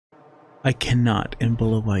I cannot in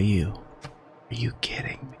Bulawayo. Are you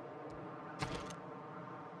kidding me?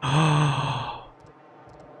 Oh,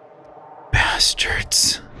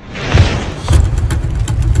 bastards.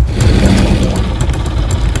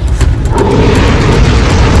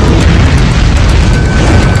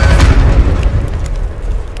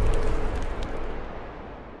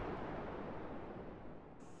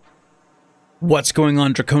 What's going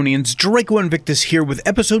on, Draconians? Draco Invictus here with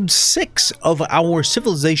episode 6 of our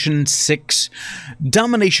Civilization 6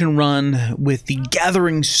 Domination run with the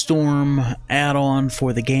Gathering Storm add-on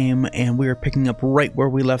for the game, and we are picking up right where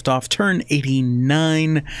we left off, turn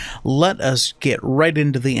 89. Let us get right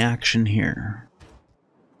into the action here.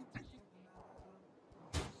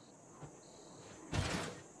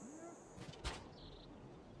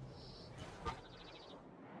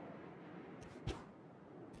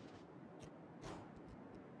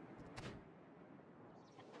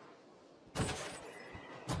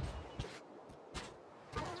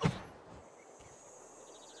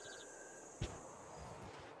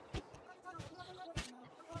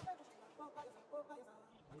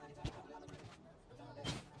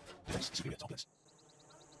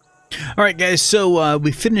 Alright guys, so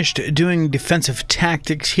we finished doing defensive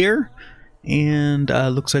tactics here, and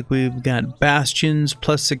looks like we've got bastions,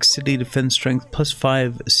 plus 6 city defense strength, plus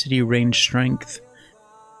 5 city range strength.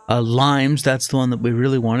 Limes, that's the one that we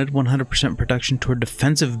really wanted, 100% production toward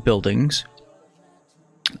defensive buildings.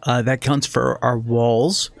 That counts for our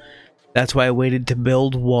walls. That's why I waited to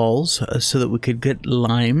build walls, so that we could get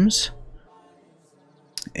limes.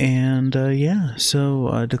 And yeah,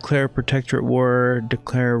 so declare protectorate war,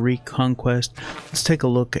 declare reconquest. Let's take a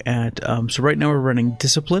look at, so right now we're running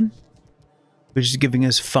discipline, which is giving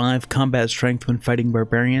us 5 combat strength when fighting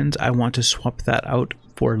barbarians. I want to swap that out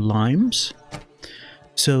for limes,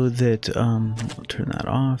 so that, we'll turn that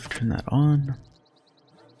off, turn that on.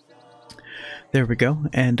 There we go,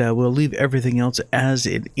 and we'll leave everything else as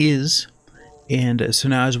it is. And so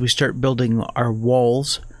now as we start building our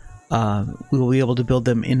walls, we will be able to build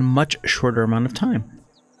them in a much shorter amount of time.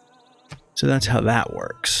 So that's how that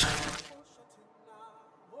works.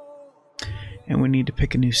 And we need to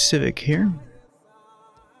pick a new civic here.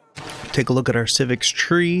 Take a look at our civics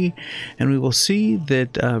tree, and we will see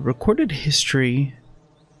that recorded history,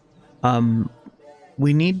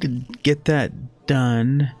 we need to get that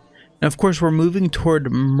done. Now, of course, we're moving toward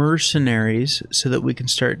mercenaries so that we can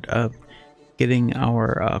start getting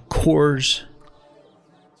our cores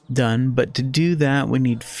done, but to do that we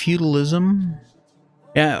need feudalism.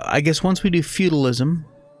 Yeah, I guess once we do feudalism,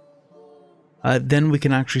 then we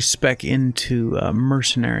can actually spec into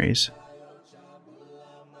mercenaries.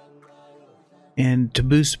 And to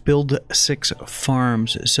boost, build 6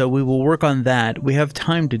 farms. So we will work on that. We have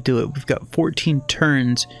time to do it. We've got 14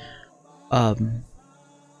 turns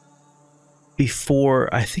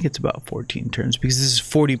before, I think it's about 14 turns, because this is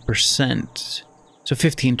 40%, so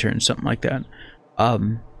 15 turns, something like that,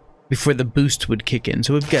 before the boost would kick in.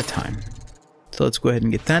 So we've got time. So let's go ahead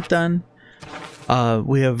and get that done.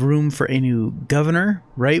 We have room for a new governor,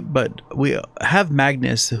 right? But we have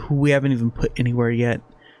Magnus, who we haven't even put anywhere yet.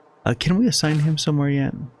 Can we assign him somewhere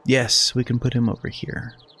yet? Yes, we can put him over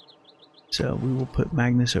here. So we will put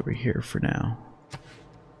Magnus over here for now.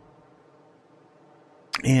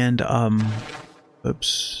 And,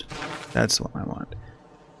 oops, that's the one I want.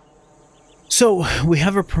 So we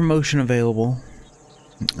have a promotion available.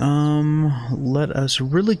 Let us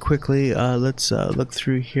really quickly, let's look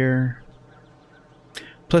through here.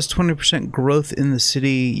 Plus 20% growth in the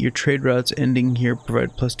city. Your trade routes ending here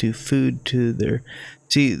provide plus 2 food to their...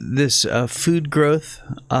 See, this food growth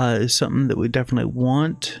is something that we definitely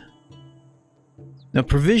want. Now,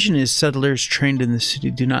 provision is settlers trained in the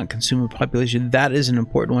city do not consume a population. That is an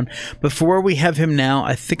important one. But for where we have him now,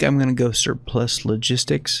 I think I'm going to go surplus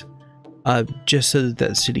logistics, just so that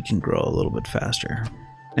that city can grow a little bit faster.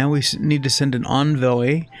 Now we need to send an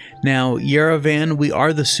envoy. Now, Yerevan, we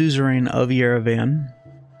are the suzerain of Yerevan.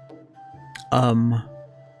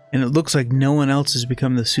 And it looks like no one else has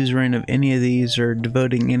become the suzerain of any of these or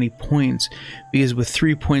devoting any points, because with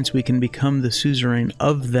 3 points we can become the suzerain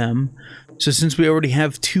of them. So since we already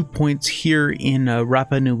have 2 points here in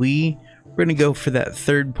Rapa Nui, we're going to go for that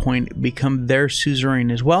 3rd point, become their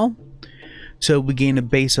suzerain as well. So we gain a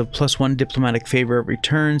base of plus 1 diplomatic favor every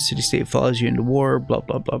turn. City-state follows you into war, blah,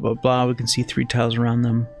 blah, blah, blah, blah. We can see 3 tiles around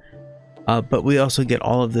them. But we also get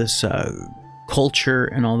all of this culture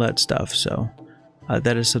and all that stuff. So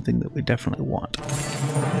that is something that we definitely want.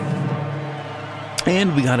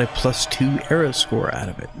 And we got a plus 2 era score out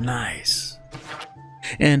of it. Nice.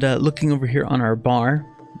 And looking over here on our bar,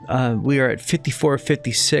 we are at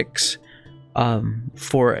 54-56.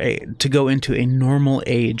 to go into a normal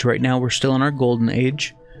age. Right now we're still in our golden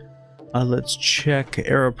age. Let's check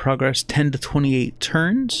era progress, 10 to 28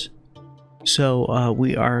 turns. So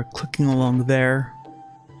we are clicking along there.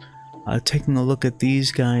 Taking a look at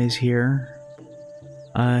these guys here.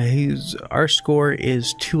 Our score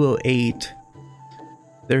is 208.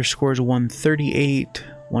 Their score is 138,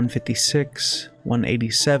 156,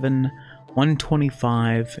 187,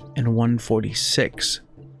 125, and 146.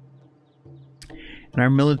 And our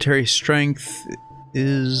military strength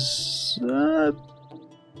is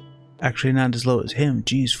actually not as low as him.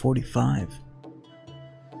 Geez, 45.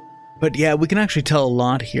 But yeah, we can actually tell a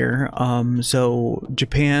lot here. So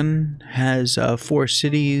Japan has 4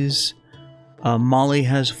 cities. Mali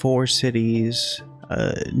has 4 cities.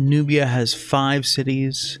 Nubia has 5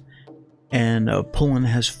 cities. And Poland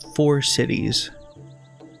has 4 cities.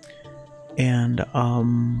 And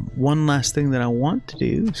one last thing that I want to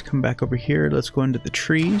do is come back over here. Let's go into the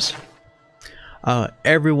trees.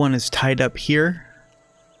 Everyone is tied up here.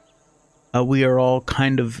 We are all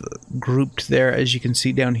kind of grouped there, as you can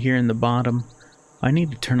see down here in the bottom. I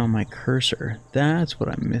need to turn on my cursor. That's what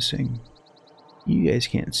I'm missing. You guys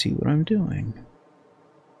can't see what I'm doing.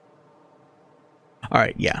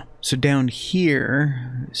 Alright, yeah. So down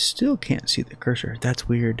here, still can't see the cursor. That's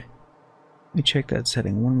weird. Let me check that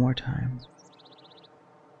setting one more time.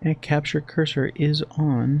 And capture cursor is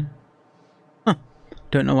on. Huh.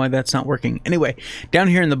 Don't know why that's not working. Anyway, down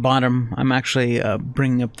here in the bottom, I'm actually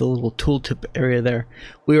bringing up the little tooltip area there.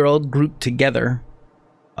 We are all grouped together.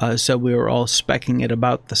 So we are all speccing at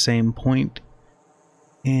about the same point.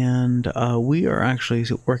 And we are actually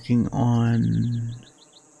working on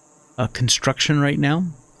construction right now.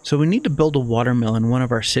 So we need to build a watermill in one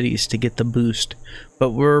of our cities to get the boost. But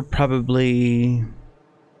we're probably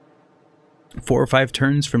 4 or 5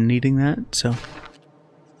 turns from needing that. So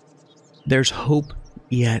there's hope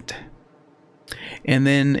yet. And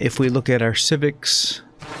then if we look at our civics,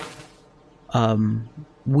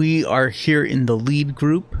 we are here in the lead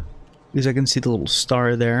group, because I can see the little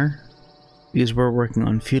star there, because we're working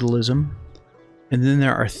on feudalism. And then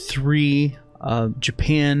there are 3,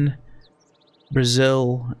 Japan,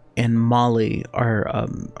 Brazil, and Mali are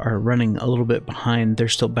running a little bit behind. They're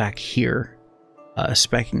still back here,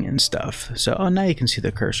 speccing and stuff. So, oh, now you can see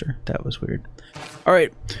the cursor. That was weird. All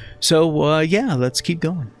right, so yeah, let's keep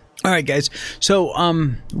going. All right, guys. So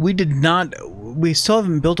we still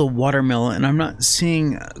haven't built a watermill, and I'm not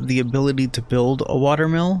seeing the ability to build a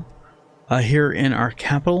watermill here in our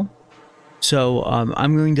capital. So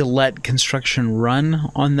I'm going to let construction run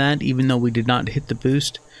on that, even though we did not hit the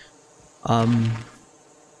boost.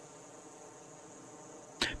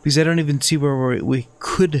 Because I don't even see where we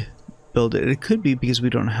could build it. It could be because we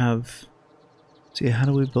don't have... See, how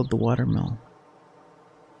do we build the watermill?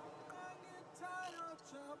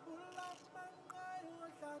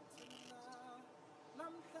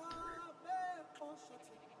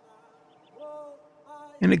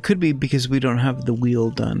 And it could be because we don't have the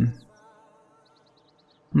wheel done.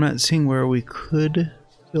 I'm not seeing where we could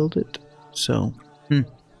build it. So,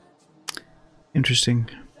 interesting.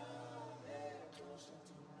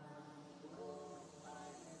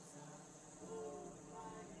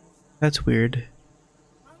 That's weird.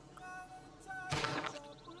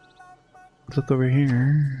 Look over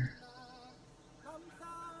here.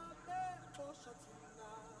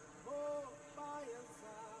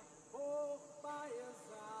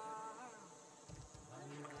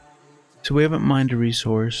 So we haven't mined a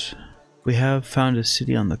resource. We have found a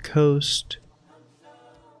city on the coast.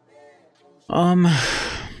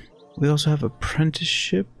 We also have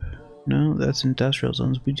apprenticeship. No, that's industrial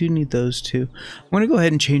zones. We do need those too. I'm going to go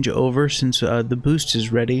ahead and change over since the boost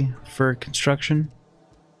is ready for construction.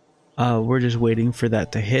 We're just waiting for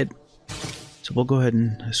that to hit. So we'll go ahead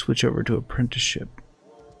and switch over to apprenticeship.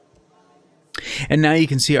 And now you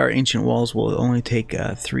can see our ancient walls will only take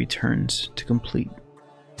 3 turns to complete.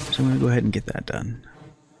 So I'm going to go ahead and get that done.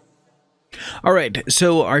 Alright,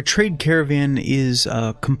 so our trade caravan is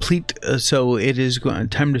complete. So it is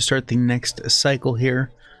time to start the next cycle here.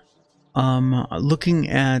 Looking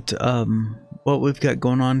at what we've got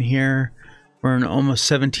going on here, we're in almost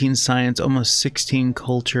 17 science, almost 16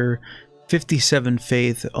 culture, 57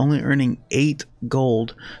 faith, only earning 8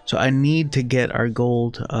 gold. So I need to get our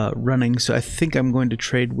gold running. So I think I'm going to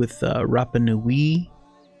trade with Rapa Nui,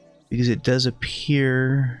 because it does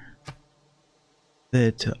appear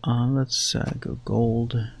that let's go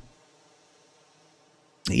gold.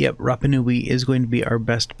 Yep, Rapa Nui is going to be our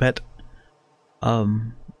best bet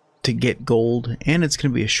to get gold, and it's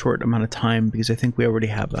going to be a short amount of time because I think we already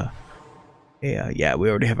have yeah, we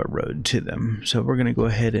already have a road to them, so we're gonna go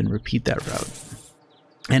ahead and repeat that route.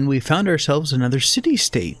 And we found ourselves another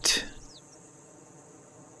city-state.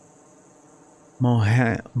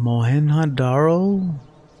 Mohenjo-daro?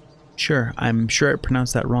 Sure, I'm sure I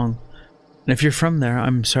pronounced that wrong. And if you're from there,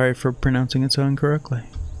 I'm sorry for pronouncing it so incorrectly.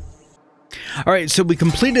 Alright, so we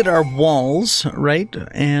completed our walls, right?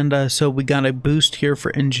 And so we got a boost here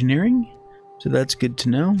for engineering. So that's good to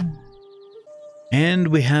know. And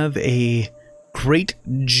we have a great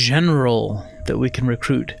general that we can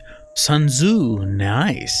recruit. Sun Tzu,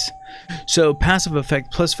 nice. So passive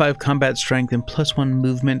effect, +5 combat strength and +1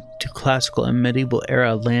 movement to classical and medieval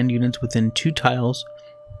era land units within 2 tiles.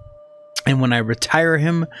 And when I retire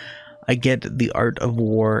him, I get the Art of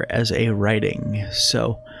War as a writing.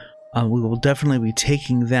 So we will definitely be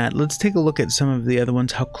taking that. Let's take a look at some of the other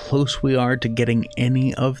ones, how close we are to getting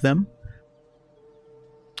any of them.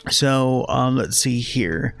 So let's see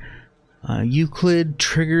here. Euclid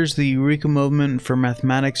triggers the Eureka movement for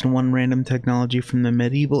mathematics and 1 random technology from the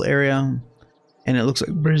medieval area. And it looks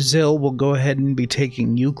like Brazil will go ahead and be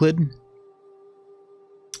taking Euclid.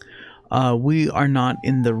 We are not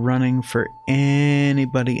in the running for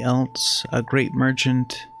anybody else. A great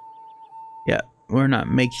merchant. Yeah, we're not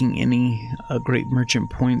making any great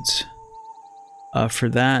merchant points for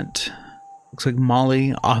that. Looks like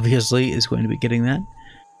Mali, obviously, is going to be getting that.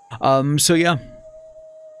 So yeah.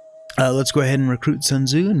 Let's go ahead and recruit Sun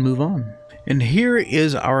Tzu and move on. And here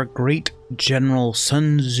is our great general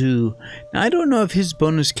Sun Tzu. Now I don't know if his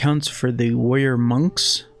bonus counts for the warrior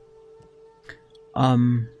monks.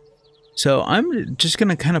 So I'm just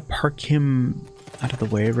gonna kind of park him out of the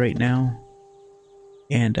way right now,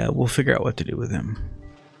 and we'll figure out what to do with him.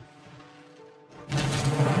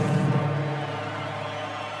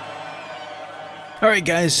 Alright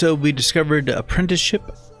guys, so we discovered apprenticeship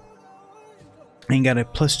and got a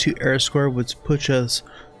 +2 era score, which puts us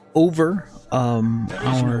over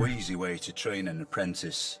There is no easy way to train an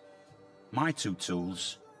apprentice. My 2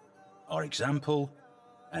 tools are example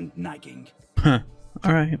and nagging.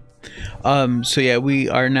 Alright. So yeah, we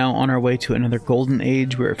are now on our way to another golden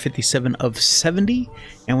age. We're at 57 of 70,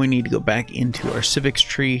 and we need to go back into our civics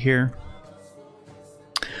tree here.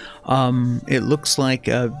 It looks like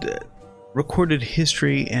recorded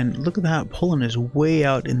history, and look at that, Poland is way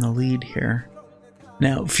out in the lead here.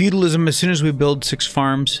 Now, feudalism, as soon as we build 6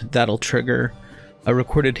 farms, that'll trigger. A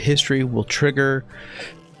recorded history will trigger.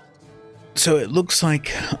 So it looks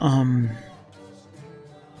like,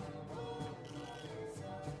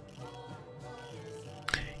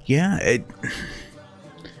 yeah, I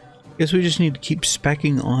guess we just need to keep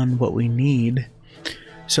speccing on what we need.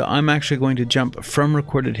 So I'm actually going to jump from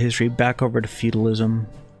recorded history back over to feudalism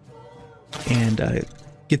and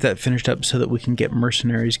get that finished up so that we can get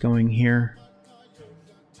mercenaries going here.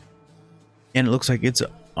 And it looks like it's,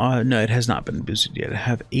 no, it has not been boosted yet. I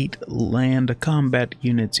have 8 land combat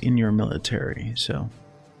units in your military, so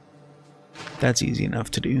that's easy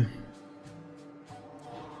enough to do.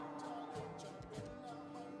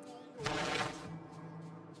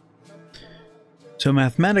 So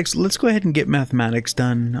mathematics, let's go ahead and get mathematics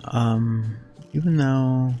done, even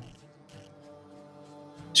though,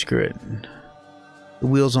 screw it. The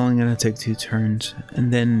wheel's only going to take 2 turns,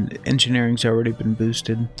 and then engineering's already been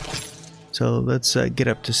boosted. So let's get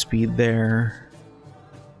up to speed there.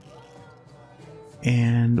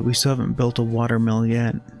 And we still haven't built a water mill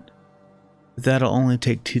yet. That'll only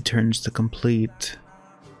take 2 turns to complete.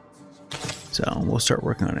 So we'll start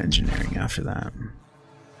working on engineering after that.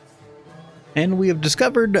 And we have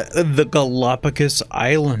discovered the Galapagos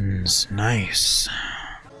Islands. Nice.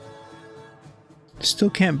 Still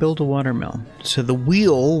can't build a water mill. So the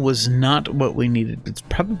wheel was not what we needed. It's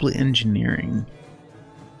probably engineering.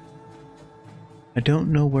 I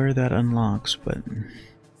don't know where that unlocks, but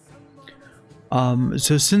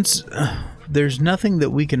so since there's nothing that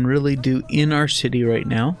we can really do in our city right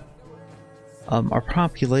now, our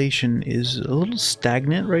population is a little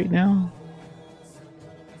stagnant right now.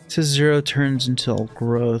 It says 0 turns until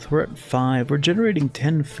growth. We're at 5. We're generating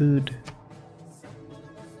 10 food.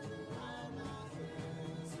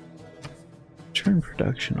 Turn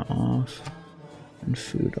production off and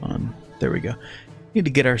food on. There we go. Need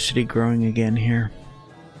to get our city growing again here.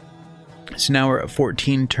 So now we're at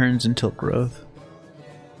 14 turns until growth.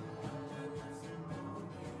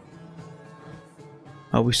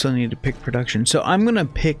 Oh, we still need to pick production. So I'm gonna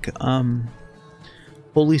pick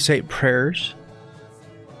holy site prayers.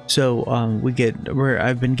 So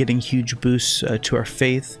I've been getting huge boosts to our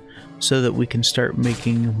faith, so that we can start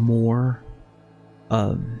making more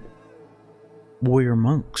warrior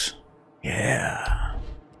monks. Yeah.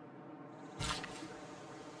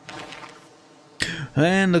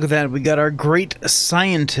 And look at that, we got our great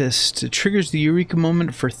scientist. It triggers the Eureka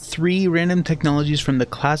moment for 3 random technologies from the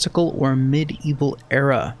classical or medieval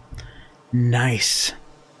era. Nice.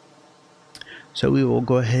 So we will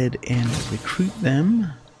go ahead and recruit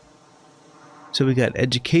them. So we got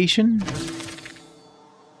education,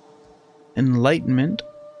 enlightenment.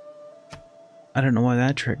 I don't know why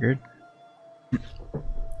that triggered.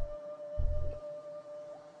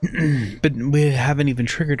 But we haven't even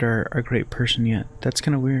triggered our great person yet. That's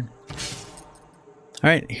kind of weird.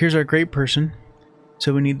 Alright, here's our great person.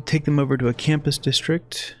 So we need to take them over to a campus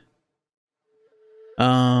district.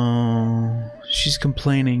 Oh, she's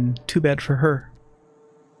complaining. Too bad for her.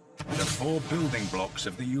 The 4 building blocks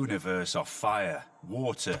of the universe are fire,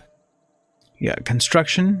 water. Yeah,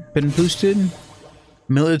 construction been boosted.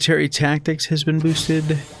 Military tactics has been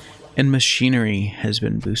boosted. And machinery has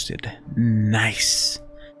been boosted. Nice.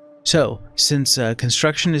 So, since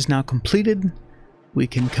construction is now completed, we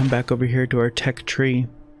can come back over here to our tech tree.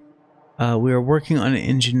 We are working on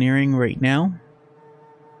engineering right now,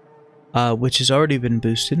 which has already been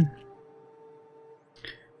boosted.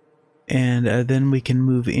 And then we can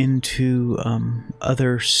move into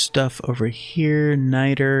other stuff over here.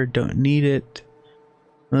 Niter, don't need it.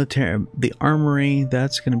 Military, the armory,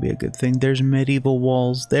 that's going to be a good thing. There's medieval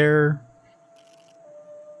walls there.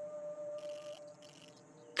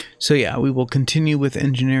 So yeah, we will continue with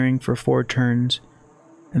engineering for 4 turns.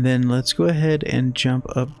 And then let's go ahead and jump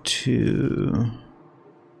up to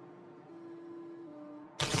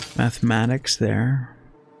mathematics there.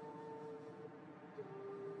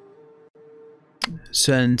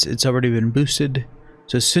 Since it's already been boosted.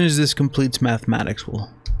 So as soon as this completes, mathematics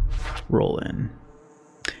will roll in.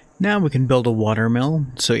 Now we can build a watermill.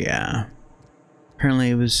 So yeah.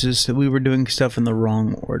 Apparently it was just that we were doing stuff in the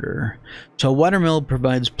wrong order. So a watermill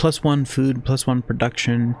provides +1 food, +1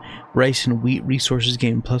 production. Rice and wheat resources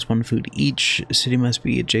gain +1 food each. City must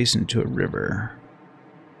be adjacent to a river.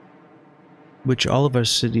 Which all of our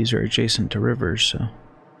cities are adjacent to rivers, so.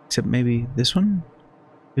 Except maybe this one?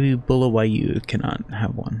 Maybe Bulawayo cannot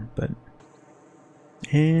have one, but.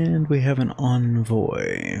 And we have an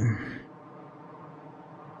envoy.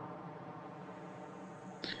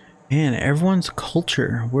 Man, everyone's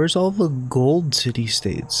culture. Where's all the gold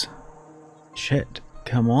city-states? Shit,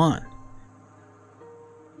 come on.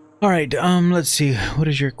 Alright, let's see. What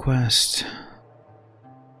is your quest?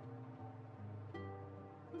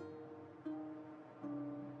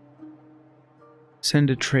 Send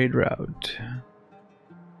a trade route.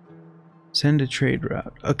 Send a trade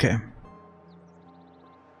route. Okay.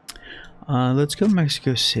 Let's go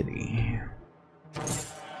Mexico City.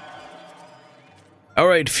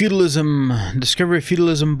 Alright, feudalism. Discovery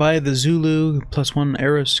feudalism by the Zulu. +1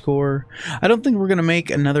 era score. I don't think we're going to make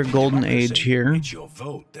another golden age here. It's your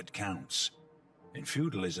vote that counts. In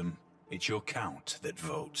feudalism, it's your count that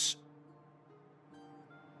votes.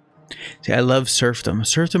 See, I love serfdom.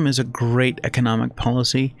 Serfdom is a great economic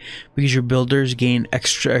policy because your builders gain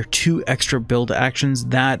 2 extra build actions.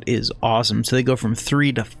 That is awesome. So they go from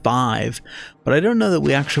 3 to 5. But I don't know that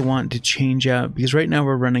we actually want to change out because right now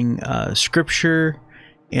we're running scripture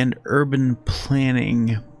and urban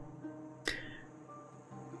planning.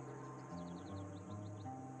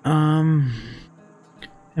 And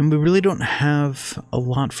we really don't have a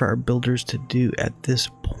lot for our builders to do at this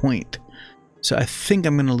point. So I think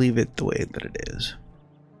I'm going to leave it the way that it is.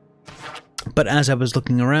 But as I was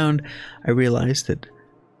looking around, I realized that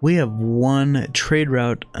we have one trade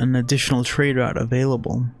route, an additional trade route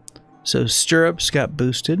available. So stirrups got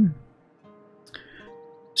boosted.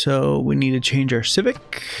 So we need to change our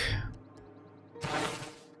civic.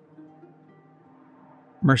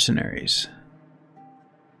 Mercenaries.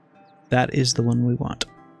 That is the one we want.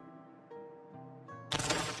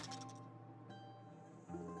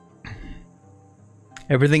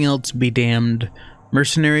 Everything else be damned.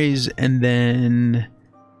 Mercenaries and then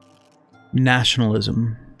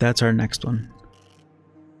nationalism. That's our next one.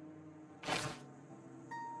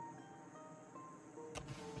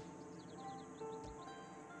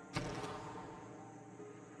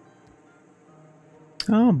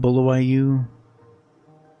 Oh, Bulawayo.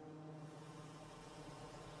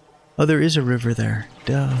 Oh, there is a river there.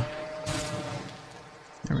 Duh.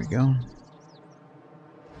 There we go.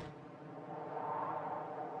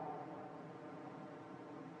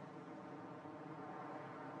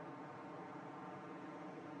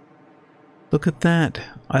 Look at that.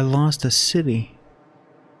 I lost a city.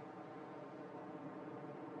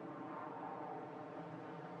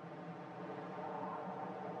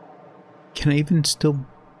 Can I even still...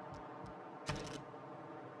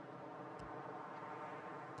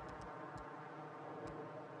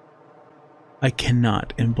 I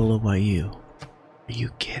cannot in below you. Are you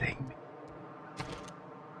kidding me?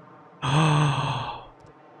 Oh,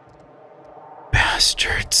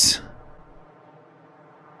 bastards.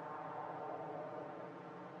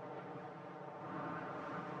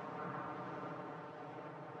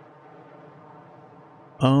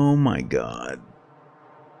 Oh my god.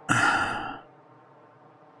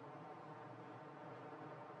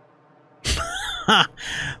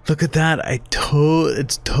 Look at that.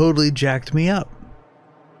 It's totally jacked me up.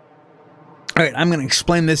 Alright, I'm going to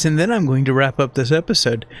explain this and then I'm going to wrap up this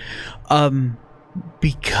episode.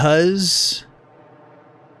 Because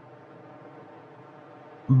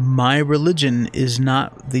my religion is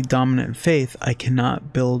not the dominant faith, I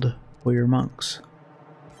cannot build warrior monks.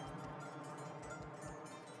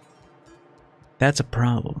 That's a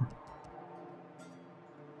problem.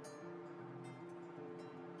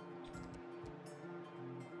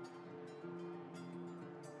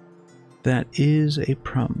 That is a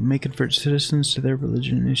problem. May convert citizens to their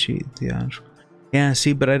religion, initiate theological. Yeah,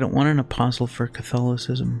 see, but I don't want an apostle for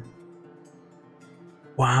Catholicism.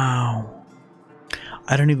 Wow.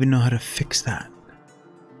 I don't even know how to fix that.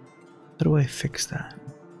 How do I fix that?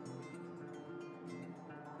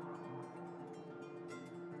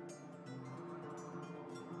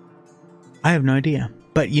 I have no idea.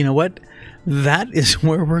 But you know what? That is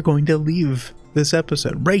where we're going to leave this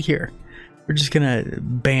episode. Right here. We're just gonna,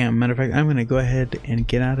 bam, matter of fact, I'm gonna go ahead and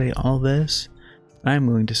get out of all this. I'm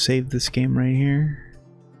going to save this game right here.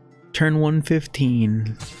 Turn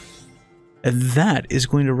 115. And that is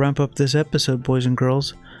going to wrap up this episode, boys and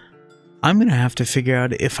girls. I'm gonna have to figure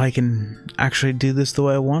out if I can actually do this the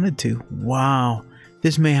way I wanted to. Wow.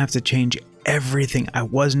 This may have to change everything. I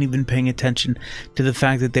wasn't even paying attention to the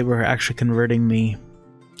fact that they were actually converting me.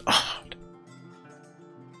 Oh,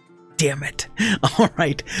 damn it. All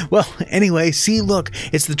right. Well, anyway, see, look,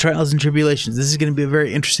 it's the trials and tribulations. This is going to be a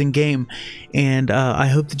very interesting game, and I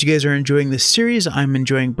hope that you guys are enjoying this series. I'm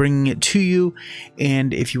enjoying bringing it to you,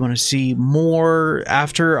 and if you want to see more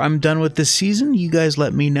after I'm done with this season, you guys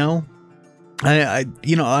let me know.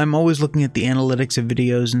 You know, I'm always looking at the analytics of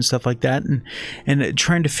videos and stuff like that, and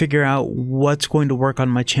trying to figure out what's going to work on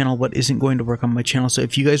my channel, what isn't going to work on my channel. So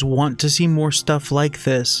if you guys want to see more stuff like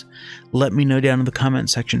this, let me know down in the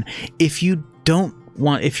comment section. If you don't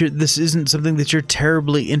want, this isn't something that you're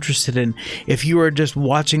terribly interested in, if you are just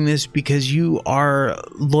watching this because you are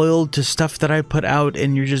loyal to stuff that I put out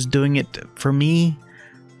and you're just doing it for me,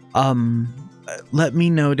 let me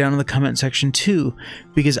know down in the comment section too,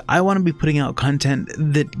 because I want to be putting out content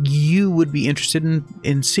that you would be interested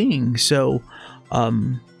in seeing. So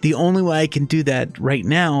the only way I can do that right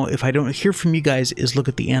now, if I don't hear from you guys, is look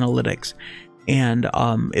at the analytics. And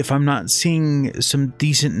if I'm not seeing some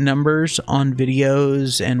decent numbers on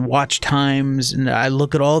videos and watch times, and I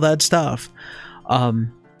look at all that stuff,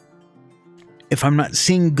 if I'm not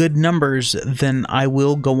seeing good numbers, then I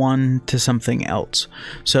will go on to something else.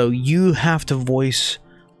 So you have to voice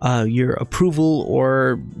your approval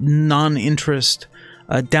or non-interest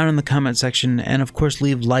down in the comment section, and of course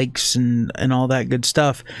leave likes and all that good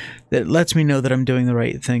stuff. That lets me know that I'm doing the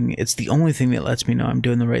right thing. It's the only thing that lets me know I'm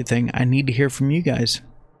doing the right thing. I need to hear from you guys.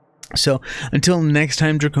 So until next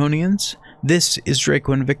time, Draconians, this is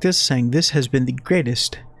Draco Invictus saying this has been the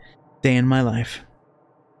greatest day in my life.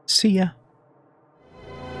 See ya.